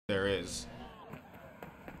there is.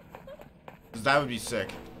 'Cause that would be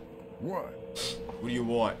sick. What? What do you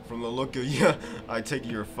want? From the look of you, I take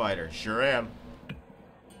it you're a fighter. Sure am.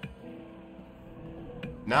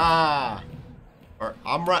 Nah. Or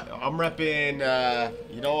I'm repping,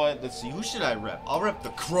 you know what? Let's see. Who should I rep? I'll rep the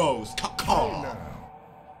Crows. Oh, no.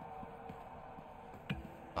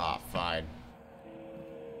 Ah, fine.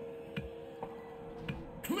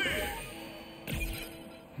 Clear.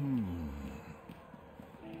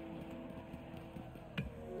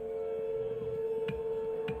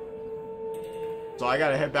 So I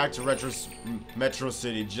gotta head back to Metro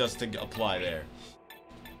City just to apply there.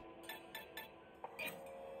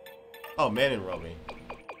 Oh, man enrolled me.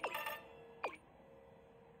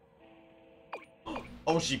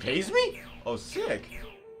 Oh, she pays me? Oh, sick.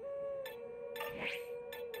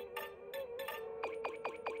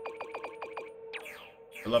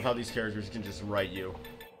 I love how these characters can just write you.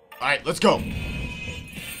 Alright, let's go.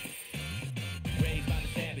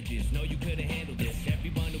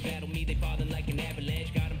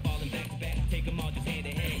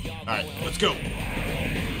 Alright, let's go.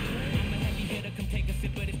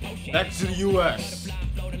 Back to the US.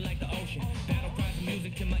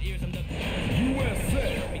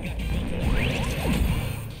 USA.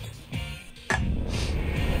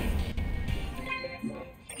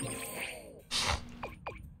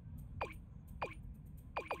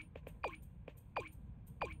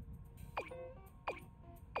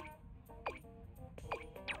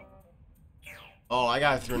 Oh, I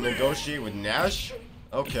got to negotiate with Nash?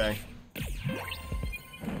 Okay.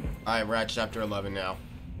 Alright, we're at chapter 11 now.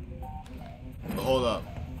 But hold up.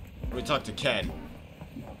 Let me talk to Ken.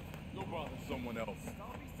 Go bother someone else.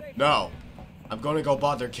 No. I'm gonna go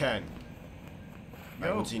bother Ken. No.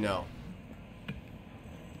 Alright, what's he know?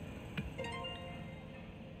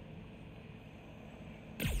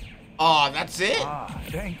 Aw, that's it? Ah,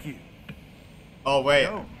 thank you. Oh, wait.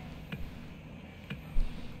 No.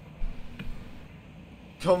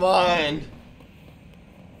 Come on.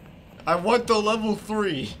 I want the level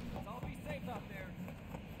 3.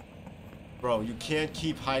 Bro, you can't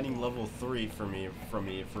keep hiding level 3 from me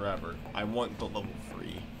forever. I want the level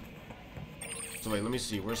 3. So wait, let me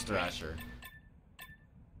see. Where's Thrasher?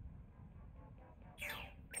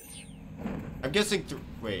 I'm guessing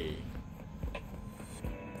wait.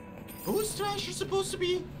 Who's Thrasher supposed to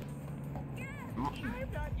be?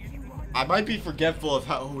 I might be forgetful of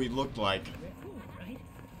who he looked like.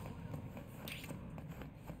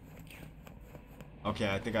 Okay,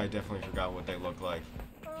 I think I definitely forgot what they look like.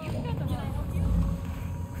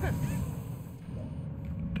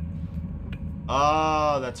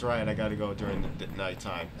 Oh, that's right. I gotta go during the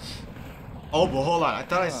nighttime. Oh, but hold on. I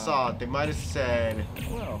thought I saw it. They might have said.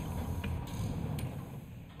 Well.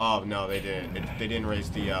 Oh no, they didn't. They didn't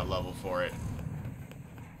raise the level for it.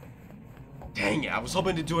 Dang it! I was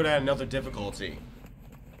hoping to do it at another difficulty.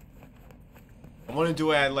 I want to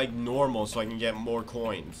do it at like normal so I can get more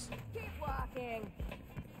coins. Keep walking.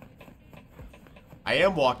 I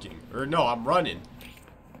am walking, or no, I'm running.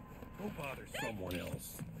 Go bother someone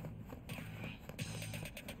else.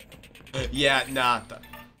 Yeah, nah.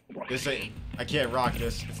 This ain't. I can't rock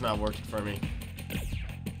this. It's not working for me.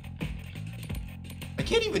 I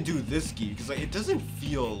can't even do this ski because like, it doesn't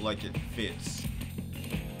feel like it fits.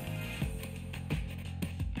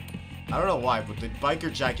 I don't know why, but the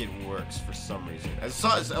biker jacket works for some reason.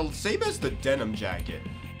 Same as the denim jacket.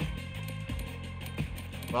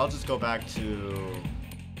 Well, I'll just go back to...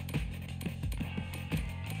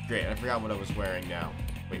 Great, I forgot what I was wearing now.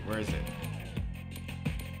 Wait, where is it?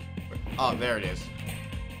 Oh, there it is.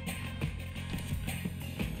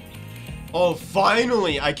 Oh,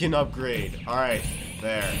 finally I can upgrade. Alright,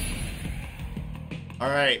 there.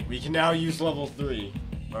 Alright, we can now use level 3.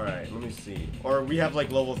 Alright, let me see. Or we have like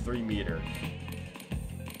level 3 meter.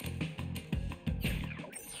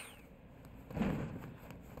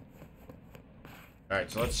 Alright,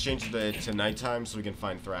 so let's change to nighttime so we can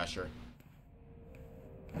find Thrasher.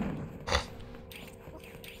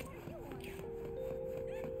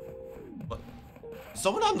 What?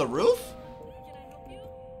 Someone on the roof?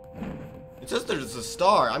 It says there's a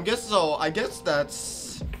star. I guess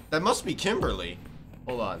that must be Kimberly.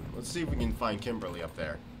 Hold on. Let's see if we can find Kimberly up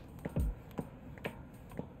there.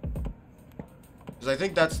 Because I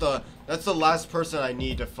think that's the last person I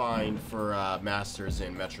need to find for Masters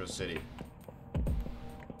in Metro City.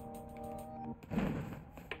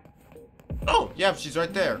 Oh, yeah, she's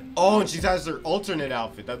right there. Oh, and she has her alternate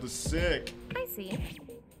outfit. That was sick. I see.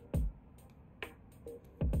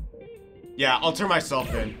 Yeah, I'll turn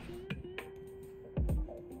myself in.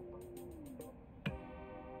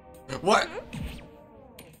 What?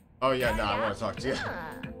 Oh yeah, no, I want to talk to you.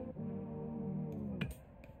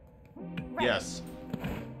 Yes.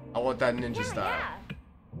 I want that ninja Yeah, style.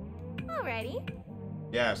 yeah. Alrighty.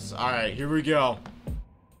 Yes. Alright, here we go.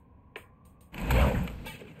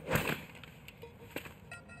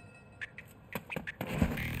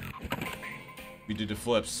 We did the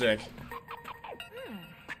flip, sick.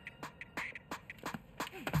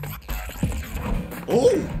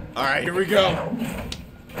 Oh! Alright, here we go.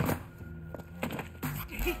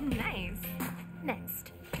 Nice.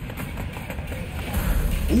 Next.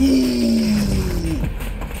 Ooh!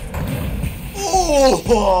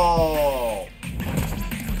 Oh!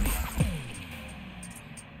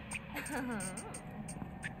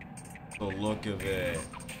 The look of it.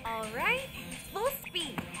 Alright. Full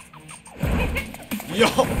speed. Yo!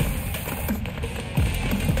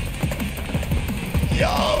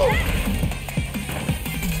 Yo!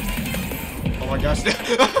 Oh my gosh.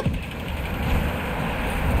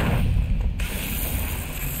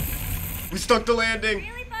 We stuck the landing.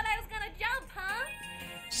 Really thought I was gonna jump, huh?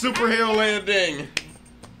 Superhero landing.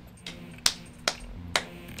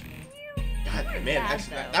 God, man,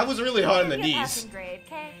 that was really hard on the knees. Passing grade,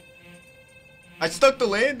 'kay? I stuck the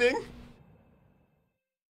landing.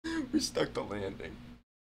 We stuck the landing.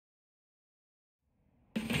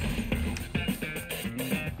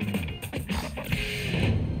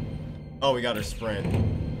 Oh, we got our sprint.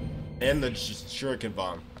 And the shuriken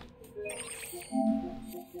bomb.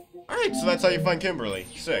 Alright, so that's how you find Kimberly.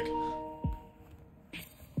 Sick.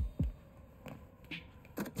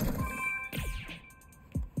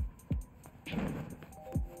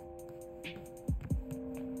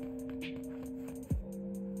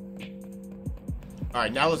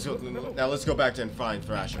 Alright, now let's go back to and find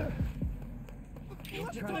Thrasher.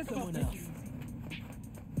 Try someone else.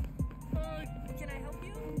 Can I help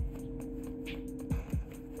you?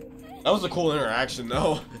 That was a cool interaction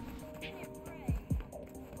though.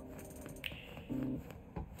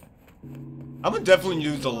 I'm gonna definitely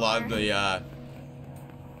use a lot of the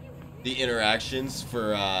interactions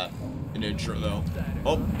for an intro though.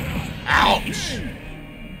 Oh, ouch!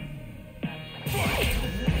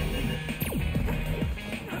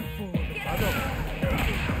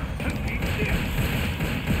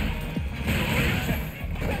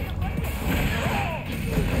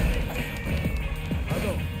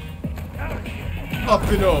 Up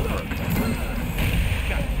and over.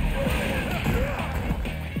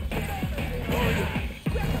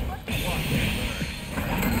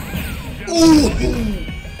 Ooh!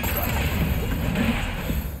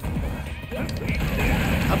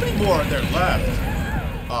 How many more are there left?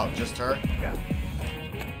 Oh, just her?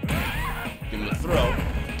 Give him a throw.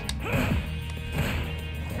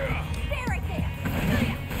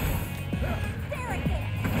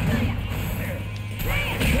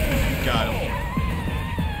 Got him.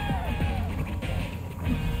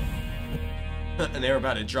 And they were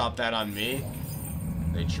about to drop that on me.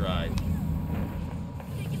 They tried.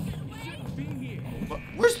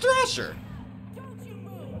 Where's Thrasher?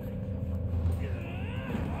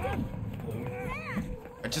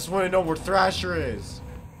 I just want to know where Thrasher is.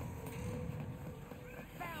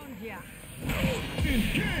 Found ya.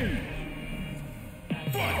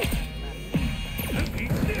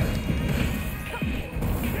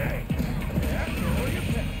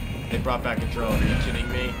 They brought back a drone. Are you kidding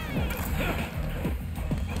me?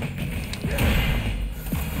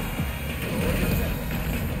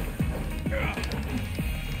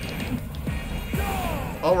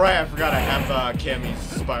 Oh right, I forgot I have Cammy's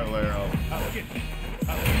spiral arrow.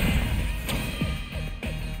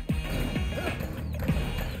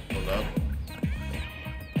 Hold up.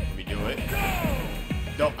 Let me do it.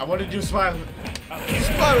 No, I want to do spiral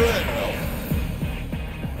arrow.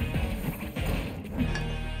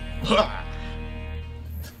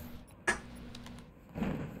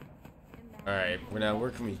 Alright,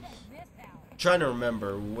 where can we... Trying to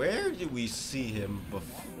remember, where did we see him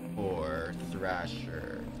before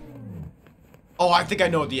Thrasher? Oh, I think I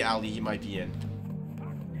know the alley he might be in.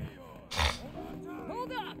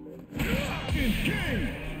 Hold up.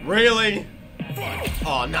 Really?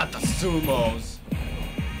 Oh, not the sumos.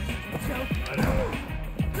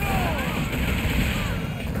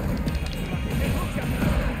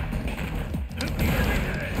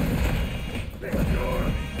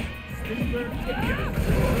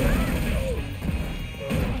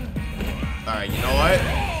 Alright, you know what?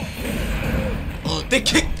 Oh, they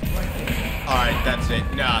kicked! Alright, that's it.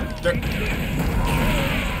 Nah,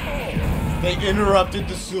 they interrupted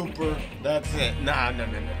the super. That's it. Nah.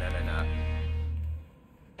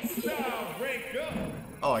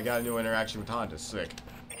 Oh, I got a new interaction with Honda. Sick.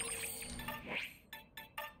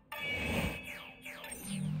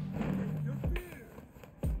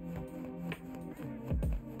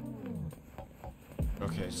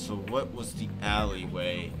 Okay, so what was the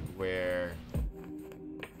alleyway where...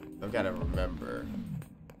 I've got to remember.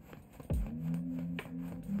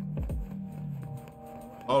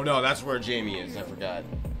 Oh no, that's where Jamie is. I forgot.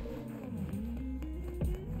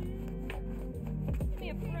 Give me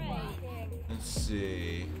a break. Let's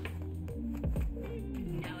see.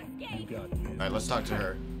 No escape. You got this. Alright, let's talk to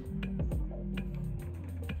her.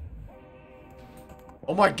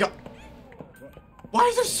 Oh my god! Why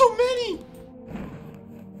is there so many?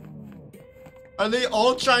 Are they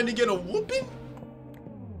all trying to get a whooping?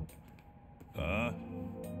 Huh?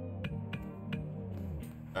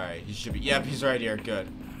 Alright, he should be. Yep, he's right here. Good.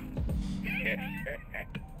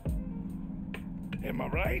 Am I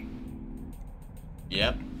right?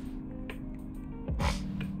 Yep.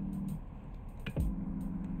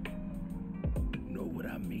 Know what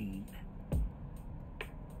I mean?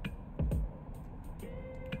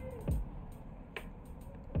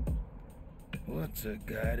 What's a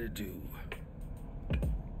guy to do?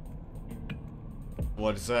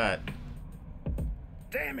 What's that?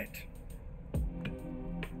 Damn it!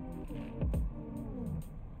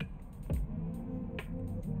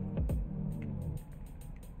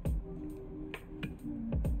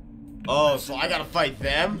 Oh, so I gotta fight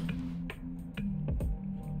them?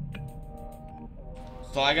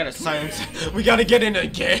 So I gotta silence. We gotta get in a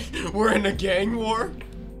gang. We're in a gang war?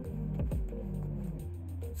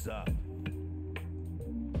 What's up?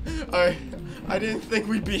 I didn't think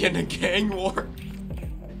we'd be in a gang war.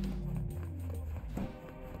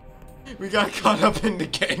 We got caught up in the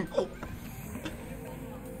gang war.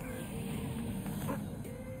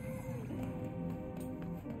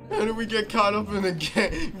 How did we get caught up in the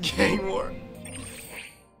gang war?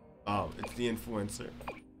 Oh, it's the influencer.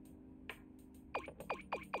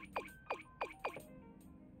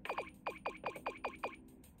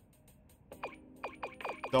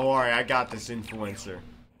 Don't worry, I got this influencer.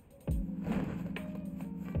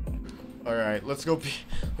 All right, let's go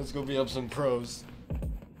beat up some pros.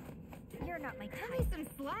 You're not my type. Give me some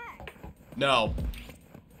slack. No.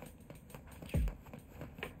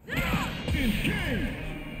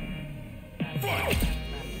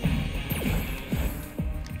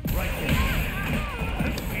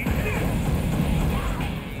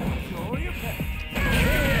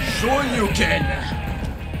 Sure you can.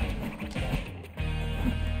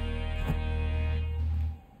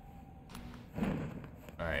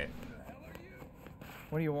 All right.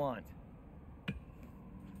 What do you want?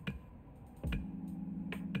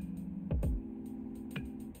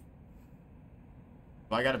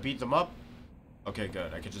 Do I gotta beat them up? Okay,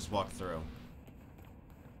 good. I could just walk through.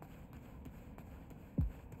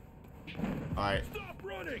 Alright. Stop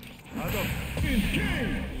running!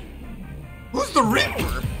 Engage! Who's the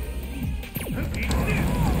Reaper?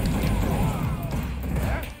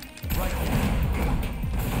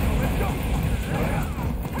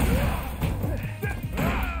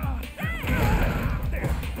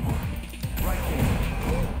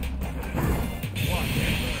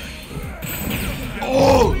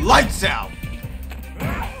 Oh, lights out!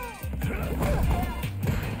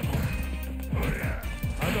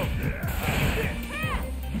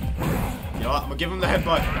 You know what? I'm gonna give him the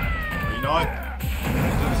headbutt. Or you know what? I'm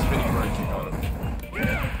gonna do the spinning bird kick on him.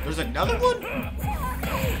 There's another one?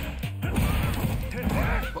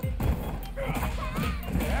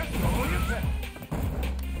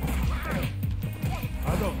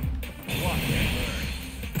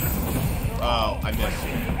 Oh, I missed.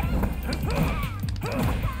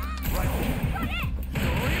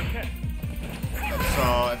 So,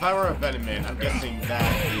 if I were a Venomman, I'm guessing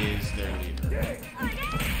that is their leader.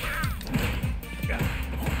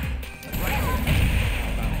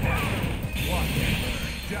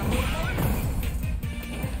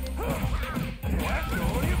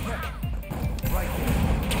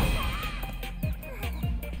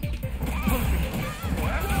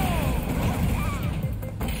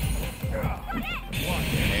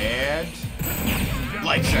 And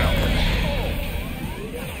lights out.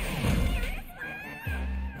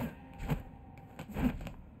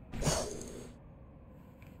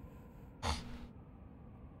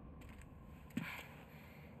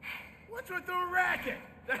 What's with the racket?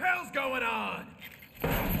 The hell's going on?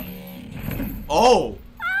 Oh!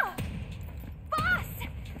 Oh! Boss!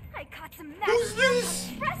 I caught some Who's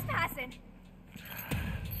this? trespassing.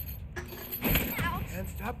 Ouch. And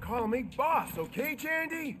stop calling me boss, okay,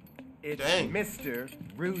 Jandy? It's Dang. Mr.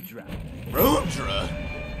 Rudra. Rudra?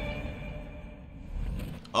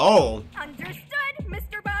 Oh! Understood,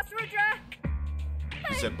 Mr. Boss Rudra.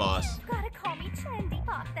 He said boss. Gotta call me Chandy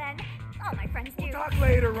Pop then. All my friends do. We'll talk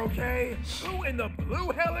later, okay? Who in the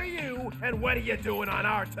blue hell are you, and what are you doing on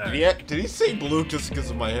our turn? Did he say blue just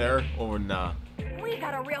because of my hair, or nah? We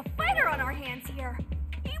got a real fighter on our hands here.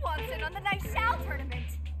 He wants in on the Night Shao tournament.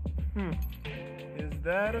 Is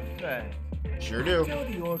that a fact? Sure do. Tell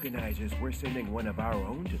the organizers we're sending one of our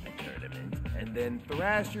own to the tournament, and then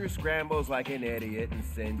Thrasher scrambles like an idiot and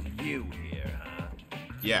sends you here, huh?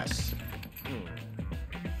 Yes.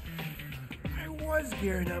 I was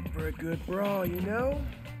gearing up for a good brawl, you know?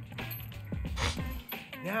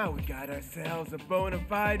 Now we got ourselves a bona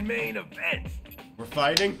fide main event. We're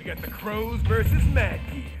fighting? We got the Crows versus Mad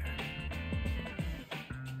Gear.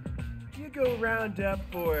 You go round up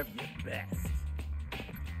 4 of your best.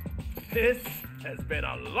 This has been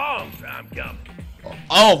a long time coming.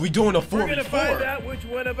 Oh, we doing a 4v4. We're gonna find out which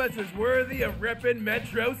one of us is worthy of repping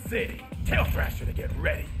Metro City. Tell Thrasher to get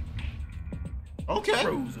ready. Okay.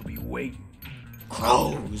 Crows will be waiting.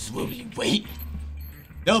 Crows will be waiting.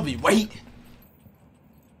 They'll be waiting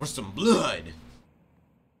for some blood.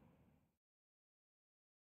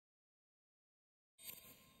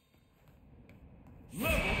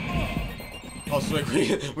 Oh, so like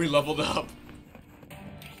we leveled up.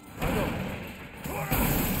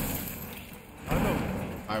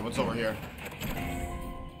 Alright, what's over here?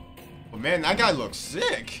 Oh man, that guy looks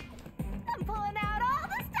sick. I'm pulling out all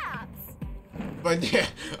the stops. But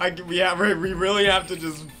yeah, we really have to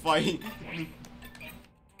just fight.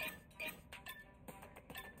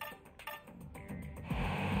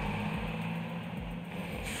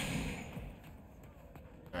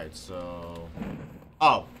 Alright, so...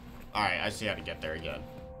 Oh! Alright, I see how to get there again.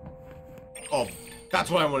 Oh, that's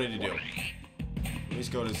what I wanted to do. Let me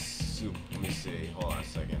just go to soup. Let me see. Hold on a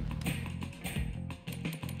second.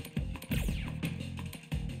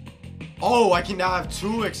 Oh, I can now have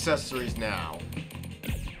 2 accessories now.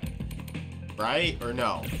 Right? Or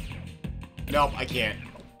no? Nope, I can't.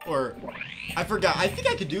 Or, I forgot. I think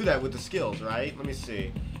I could do that with the skills, right? Let me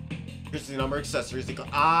see. Increase the number of accessories.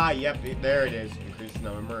 Ah, yep, there it is. Increase the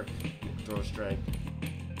number. Throw strength.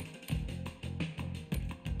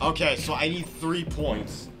 Okay, so I need 3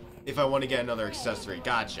 points if I want to get another accessory.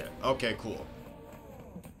 Gotcha. Okay, cool.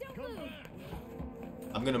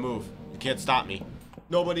 I'm gonna move. You can't stop me.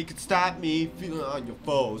 Nobody can stop me. Feeling it on your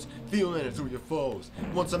foes. Feeling it through your foes.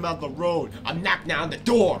 Once I'm out the road, I'm knocking down the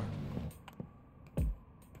door.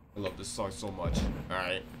 I love this song so much.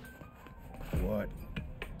 Alright. What?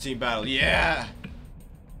 Team battle. Yeah!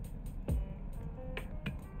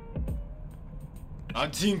 I'm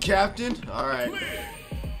team captain? Alright.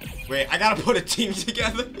 Wait, I gotta put a team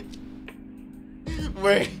together?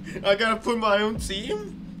 Wait, I gotta put my own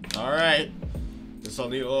team? Alright. Guess I'll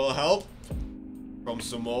need a little help from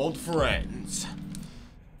some old friends.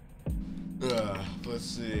 Let's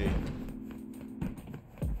see.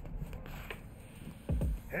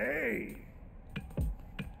 Hey!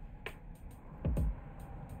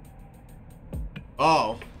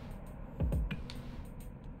 Oh.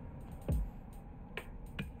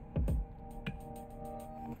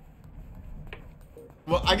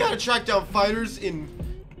 Well, I gotta track down fighters in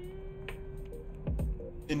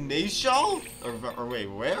Nashal? Or wait,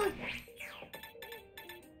 where?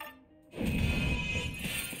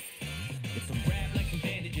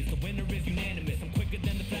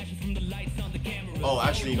 Oh,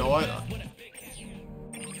 actually, you know what?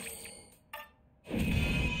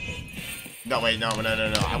 No, wait, no.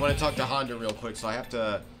 I want to talk to Honda real quick, so I have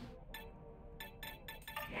to...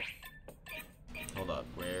 Hold up,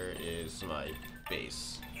 where is my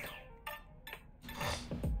base?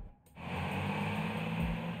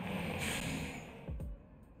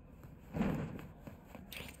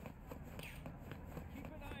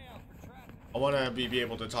 I want to be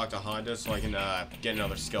able to talk to Honda so I can get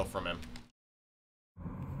another skill from him.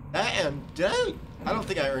 And I don't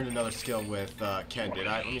think I earned another skill with Ken, did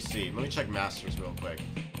I? Let me see. Let me check Masters real quick.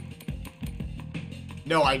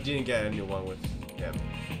 No, I didn't get a new one with him.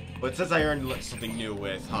 But it says I earned something new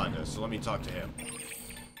with Honda, so let me talk to him.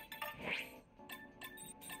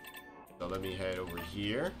 So let me head over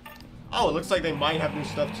here. Oh, it looks like they might have new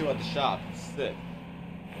stuff too at the shop. Sick.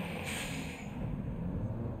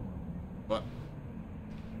 What?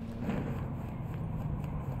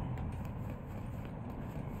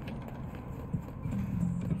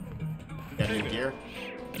 Got new gear?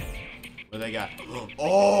 What do they got?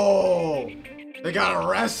 Oh! They got a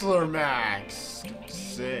wrestler max!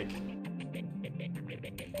 Sick.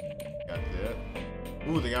 Got that.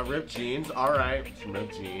 Ooh, they got ripped jeans. Alright, some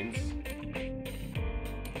ripped jeans.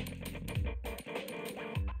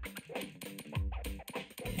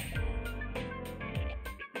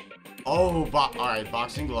 Oh, alright,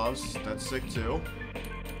 boxing gloves. That's sick too.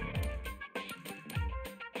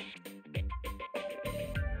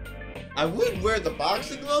 I would wear the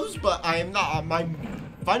boxing gloves, but I am not. My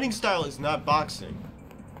fighting style is not boxing.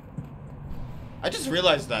 I just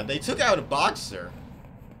realized that they took out a boxer.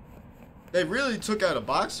 They really took out a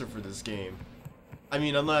boxer for this game. I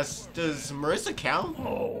mean, unless does Marissa count?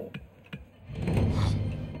 Oh.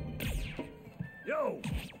 Yo.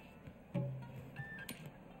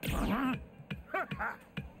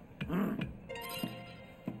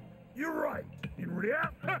 You're right. In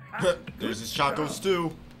reality. There's his Choco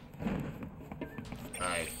Stew.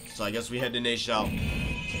 Alright, so I guess we head to Nashel.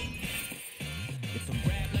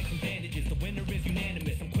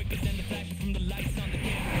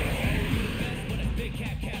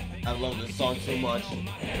 I love this song so much.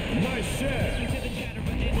 Nice share.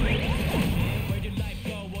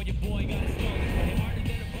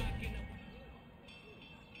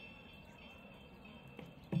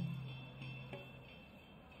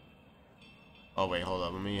 Oh wait, hold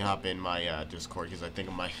up. Let me hop in my Discord because I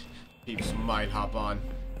think my peeps might hop on.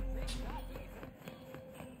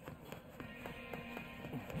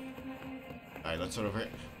 Alright, let's sort of hit.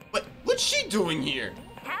 What's she doing here?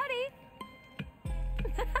 Howdy.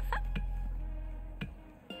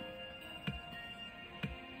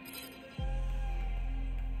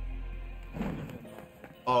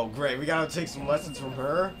 Oh great, we gotta take some lessons from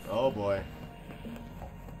her? Oh boy.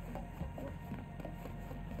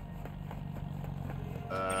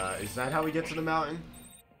 Is that how we get to the mountain?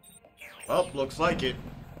 Oh, looks like it.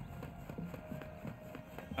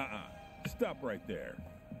 Stop right there.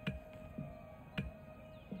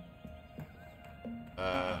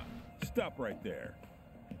 Stop right there.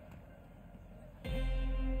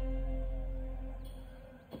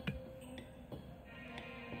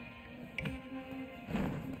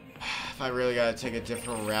 If I really gotta take a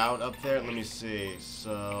different route up there, let me see.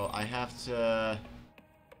 So I have to.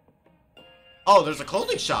 Oh, there's a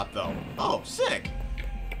clothing shop though. Oh, sick.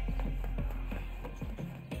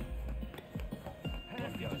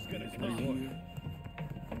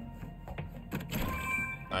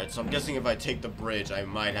 Alright, so I'm guessing if I take the bridge, I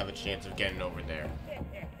might have a chance of getting over there.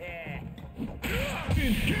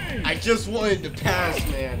 I just wanted to pass,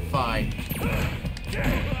 man. Fine.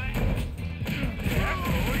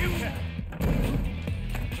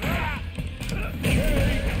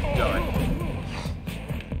 Done.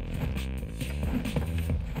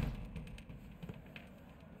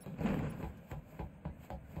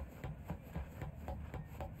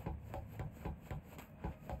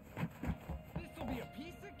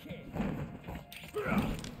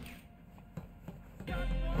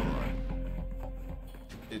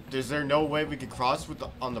 Is there no way we could cross with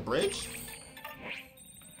on the bridge?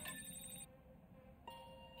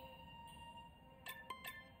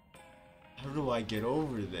 How do I get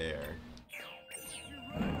over there?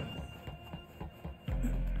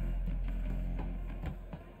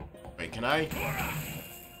 Wait, can I?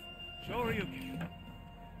 Sure you.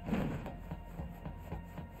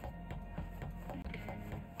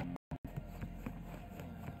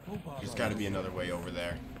 There's got to be another way over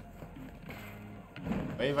there.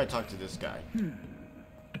 Maybe if I talk to this guy.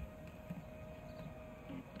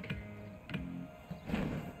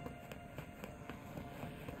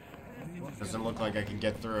 Doesn't look like I can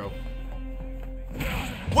get through.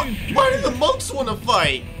 What? Why do the monks want to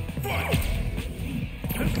fight?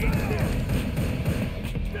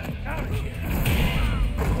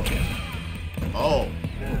 Oh.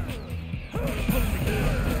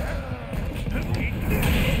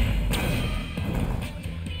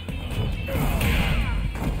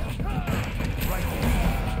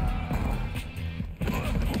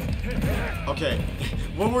 Okay,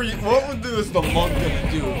 what was the monk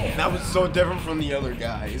gonna do? That was so different from the other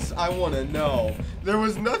guys. I wanna know. There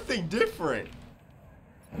was nothing different.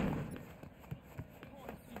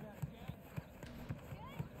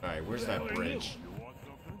 Alright, where's that bridge?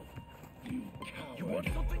 You want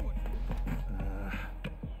something?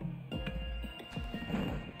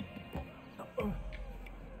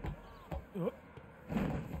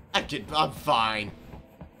 I'm fine.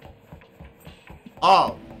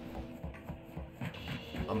 Oh.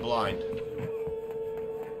 I'm blind.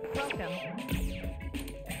 Welcome.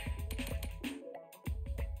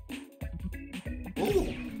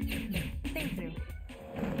 Ooh. Thank you.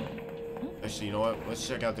 Actually, you know what? Let's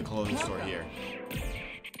check out the clothing store here.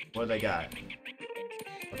 What do they got?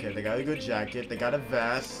 Okay, they got a good jacket. They got a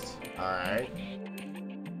vest. Alright.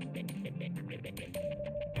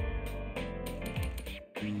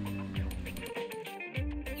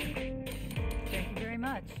 Thank you very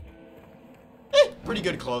much. Pretty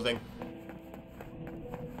good clothing.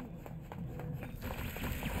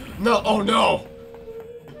 No, oh no!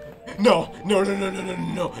 No, no, no, no, no, no,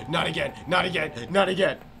 no, not again, not again, not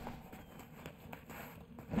again.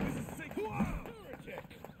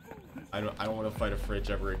 I don't want to fight a fridge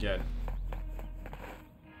ever again.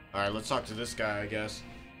 Alright, let's talk to this guy, I guess.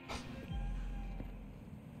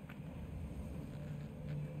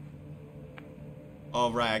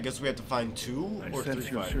 Alright, I guess we have to find 2 or 3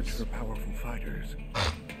 sense your fighters. search for powerful fighters.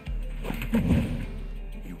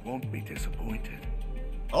 You won't be disappointed.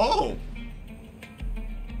 Oh!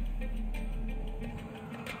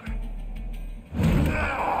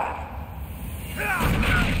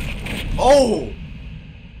 Oh!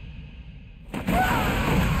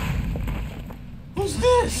 Who's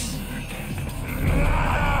this?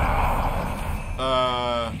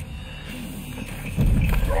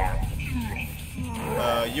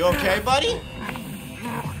 You okay, buddy?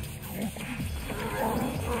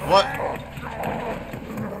 What?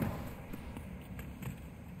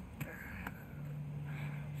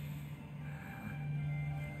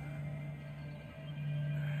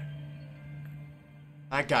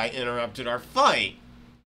 That guy interrupted our fight.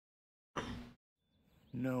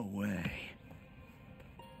 No way.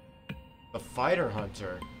 The fighter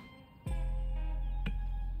hunter.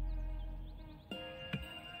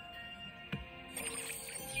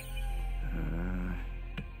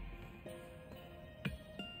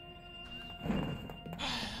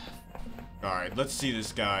 Alright, let's see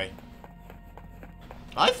this guy.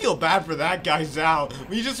 I feel bad for that guy, Zao.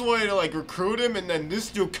 We just wanted to, like, recruit him, and then this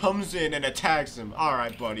dude comes in and attacks him.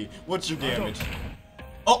 Alright, buddy. What's your damage?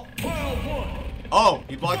 Oh! Oh!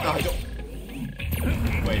 He blocked the...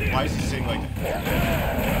 Wait, why is he saying, like...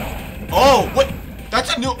 Oh! What?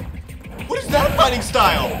 That's a new... What is that fighting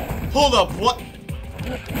style? Hold up, what?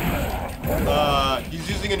 He's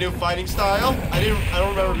using a new fighting style? I don't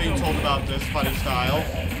remember being told about this fighting style.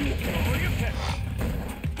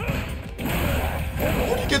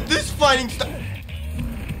 Where'd you get this fighting style?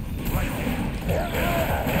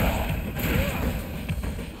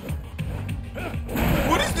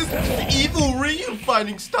 What is this evil Ryu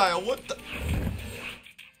fighting style? What the?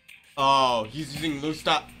 Oh, he's using loose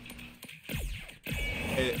stop.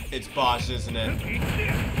 It's Bosch, isn't it?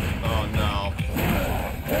 Oh no.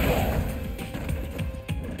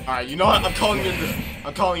 Alright, you know what? I'm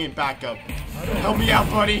calling in backup. Help me out,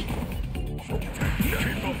 buddy.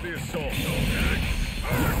 Keep up the assault,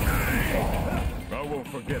 I won't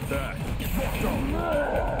forget that.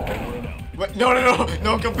 What?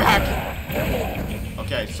 No, come back.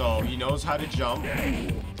 Okay, so he knows how to jump.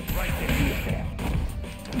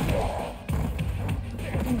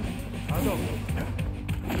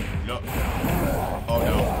 No. Oh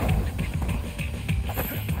no.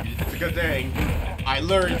 It's a good thing I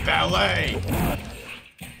learned ballet.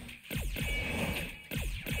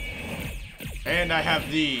 And I have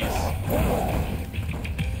these.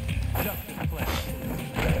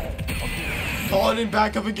 Calling in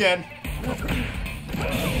backup again.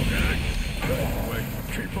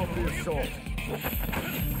 Keep up the assault.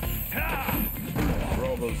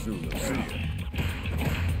 Bravo Zulu, see ya.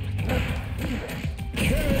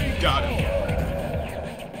 Got him.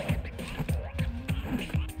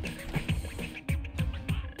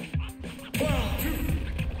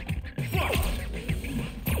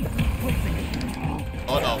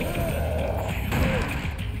 Oh no.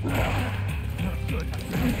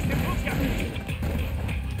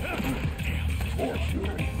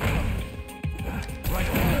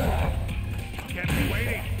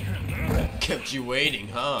 Kept you waiting,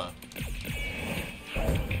 huh?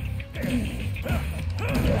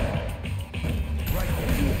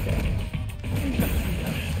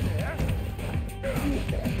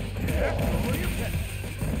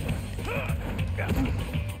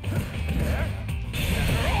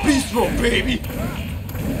 Beast mode, baby!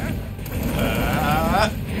 I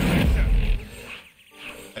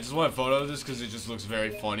just want a photo of this because it just looks very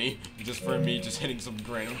funny. Just for me, just hitting some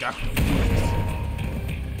random guy.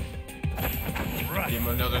 Give him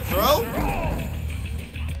another throw.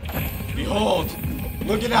 Behold!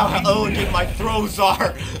 Look at how elegant my throws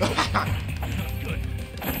are!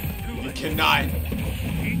 You cannot.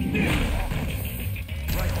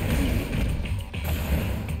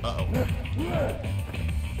 Uh-oh.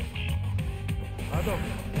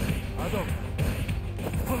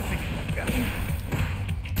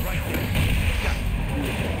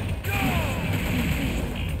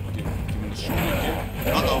 Give him the shoulder kick.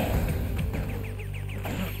 Uh-oh.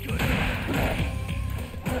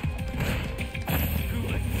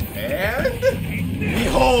 And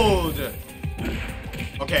behold!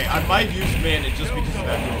 Okay, I might use mana just because of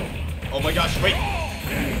that move. Oh my gosh, wait!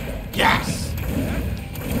 Yes!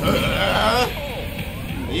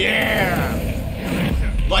 Yeah!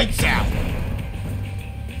 Lights out!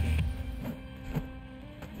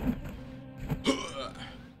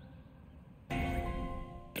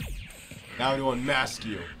 Now to unmask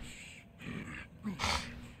you.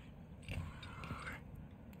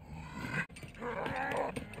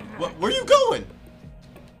 What? Where are you going?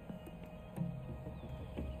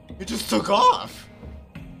 You just took off.